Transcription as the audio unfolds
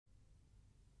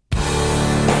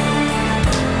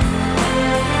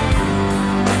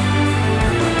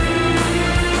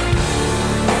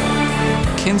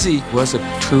Kinsey was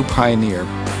a true pioneer.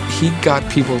 He got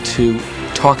people to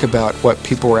talk about what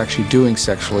people were actually doing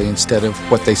sexually instead of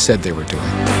what they said they were doing.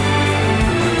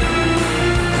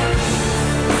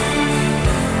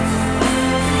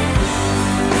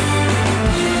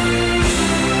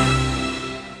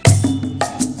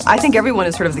 I think everyone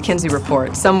is sort of the Kinsey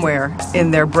report. Somewhere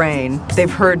in their brain,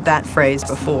 they've heard that phrase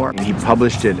before. He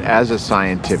published it as a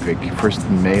scientific, first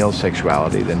male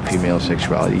sexuality, then female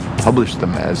sexuality. He published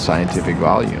them as scientific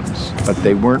volumes, but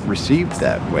they weren't received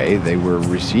that way. They were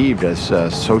received as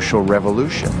a social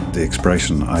revolution. The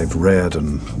expression I've read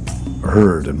and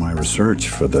heard in my research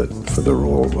for the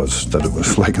role was that it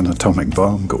was like an atomic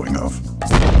bomb going off.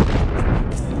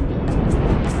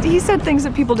 He said things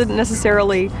that people didn't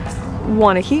necessarily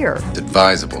want to hear. It's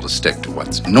advisable to stick to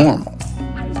what's normal.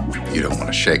 You don't want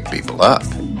to shake people up.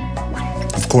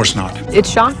 Of course not. It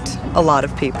shocked a lot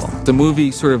of people. The movie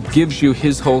sort of gives you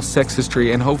his whole sex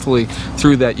history, and hopefully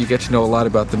through that you get to know a lot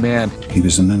about the man. He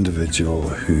was an individual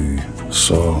who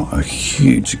saw a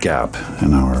huge gap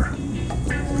in our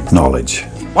knowledge.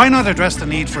 Why not address the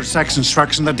need for sex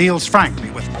instruction that deals frankly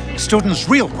with students'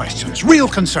 real questions, real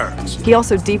concerns? He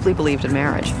also deeply believed in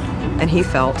marriage, and he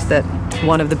felt that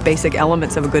one of the basic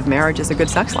elements of a good marriage is a good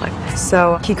sex life.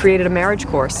 So he created a marriage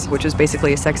course, which is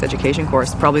basically a sex education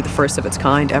course, probably the first of its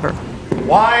kind ever.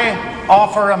 Why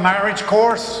offer a marriage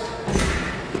course?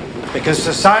 Because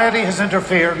society has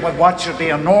interfered with what should be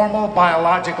a normal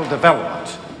biological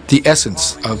development. The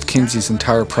essence of Kinsey's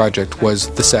entire project was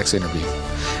the sex interview.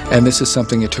 And this is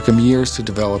something it took him years to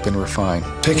develop and refine.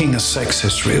 Taking a sex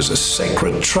history is a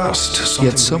sacred trust. He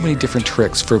had so many different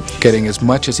tricks for getting as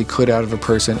much as he could out of a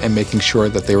person and making sure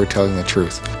that they were telling the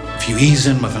truth. If you ease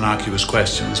in with innocuous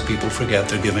questions, people forget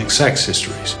they're giving sex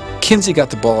histories. Kinsey got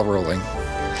the ball rolling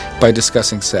by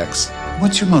discussing sex.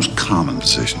 What's your most common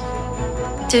position?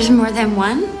 There's more than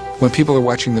one? When people are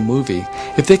watching the movie,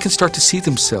 if they can start to see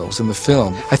themselves in the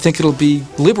film, I think it'll be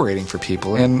liberating for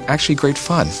people and actually great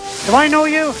fun. Do I know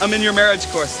you? I'm in your marriage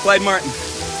course, Clyde Martin.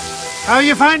 How are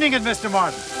you finding it, Mr.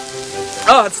 Martin?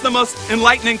 Oh, it's the most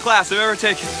enlightening class I've ever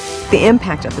taken. The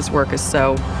impact of this work is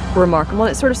so remarkable,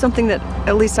 and it's sort of something that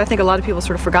at least I think a lot of people have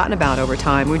sort of forgotten about over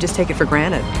time. We just take it for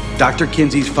granted. Dr.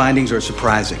 Kinsey's findings are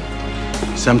surprising,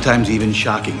 sometimes even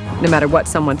shocking. No matter what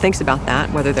someone thinks about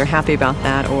that, whether they're happy about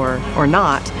that or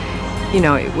not, you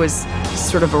know, it was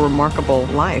sort of a remarkable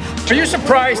life. Are you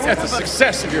surprised at the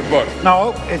success of your book?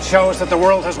 No, it shows that the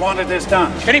world has wanted this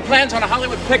done. Any plans on a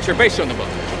Hollywood picture based on the book?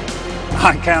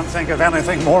 I can't think of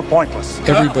anything more pointless.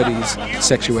 Everybody's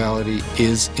sexuality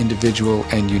is individual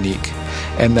and unique,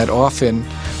 and that often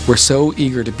we're so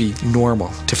eager to be normal,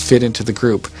 to fit into the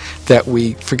group, that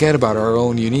we forget about our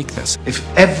own uniqueness. If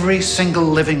every single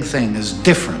living thing is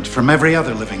different from every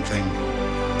other living thing,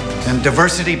 then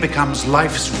diversity becomes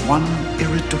life's one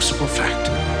irreducible fact.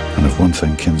 And if one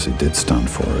thing Kinsey did stand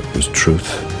for, it was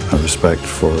truth, a respect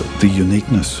for the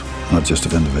uniqueness, not just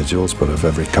of individuals, but of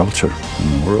every culture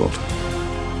in the world.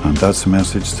 And that's a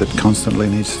message that constantly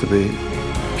needs to be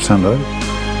sent out.